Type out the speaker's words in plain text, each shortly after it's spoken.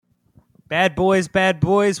Bad boys,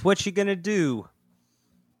 what you gonna do?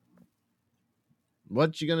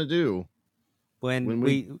 What you gonna do When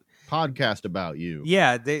we podcast about you?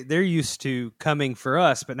 Yeah, they're used to coming for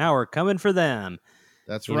us, but now we're coming for them.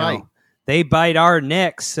 That's You right. know, they bite our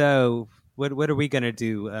necks, so what are we gonna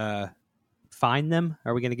do? Fine them?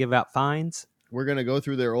 Are we gonna give out fines? We're gonna go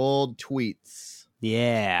through their old tweets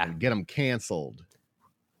Yeah, and get them canceled.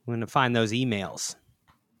 we're gonna find those emails.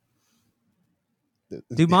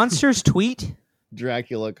 Do monsters tweet?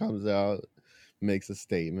 Dracula comes out, makes a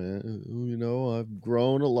statement. You know, I've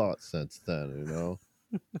grown a lot since then. You know,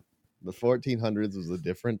 the 1400s was a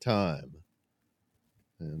different time,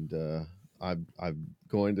 and I'm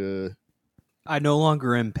going to. I no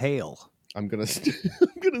longer am pale. I'm gonna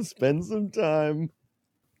I'm gonna spend some time,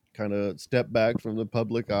 kind of step back from the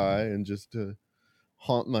public eye, and just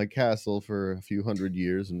haunt my castle for a few hundred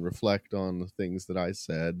years and reflect on the things that I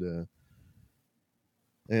said.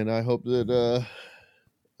 And I hope that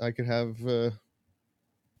I could have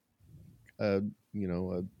a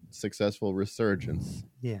successful resurgence.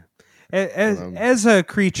 Yeah. As a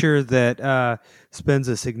creature that spends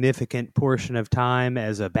a significant portion of time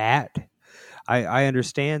as a bat, I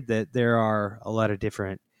understand that there are a lot of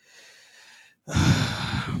different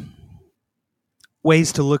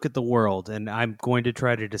ways to look at the world, and I'm going to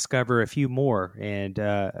try to discover a few more and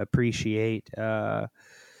appreciate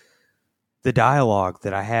the dialogue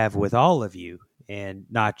that I have with all of you, and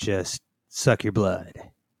not just suck your blood.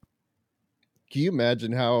 Can you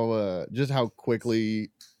imagine how quickly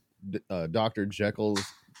Dr. Jekyll's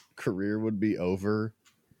career would be over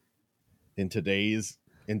in today's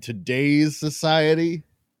society?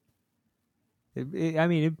 I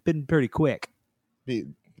mean, it's been pretty quick. We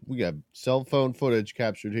got cell phone footage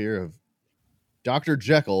captured here of Dr.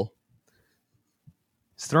 Jekyll.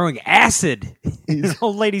 He's throwing acid in an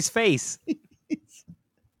old lady's face.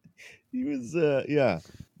 He was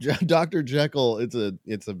Dr. Jekyll.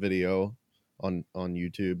 It's a video on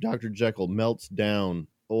YouTube. Dr. Jekyll melts down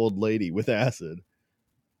old lady with acid.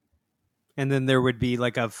 And then there would be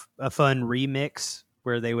like a fun remix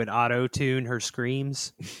where they would auto-tune her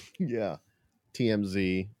screams. Yeah.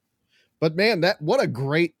 TMZ. But man, what a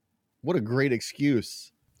great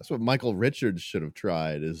excuse. That's what Michael Richards should have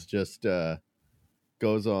tried, is just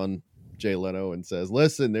goes on Jay Leno and says,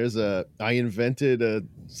 listen, I invented a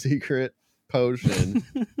secret potion.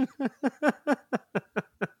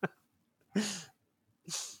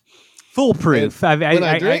 Foolproof. When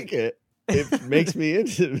I drink it makes me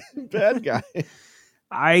into bad guy.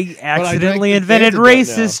 I accidentally invented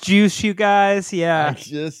racist juice, you guys. Yeah.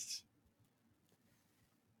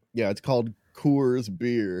 It's called Coors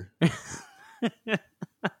beer.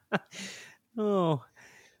 Oh.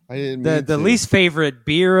 I didn't mean the least favorite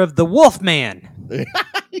beer of the Wolfman.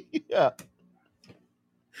 Yeah.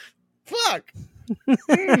 Fuck.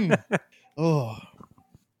 Oh.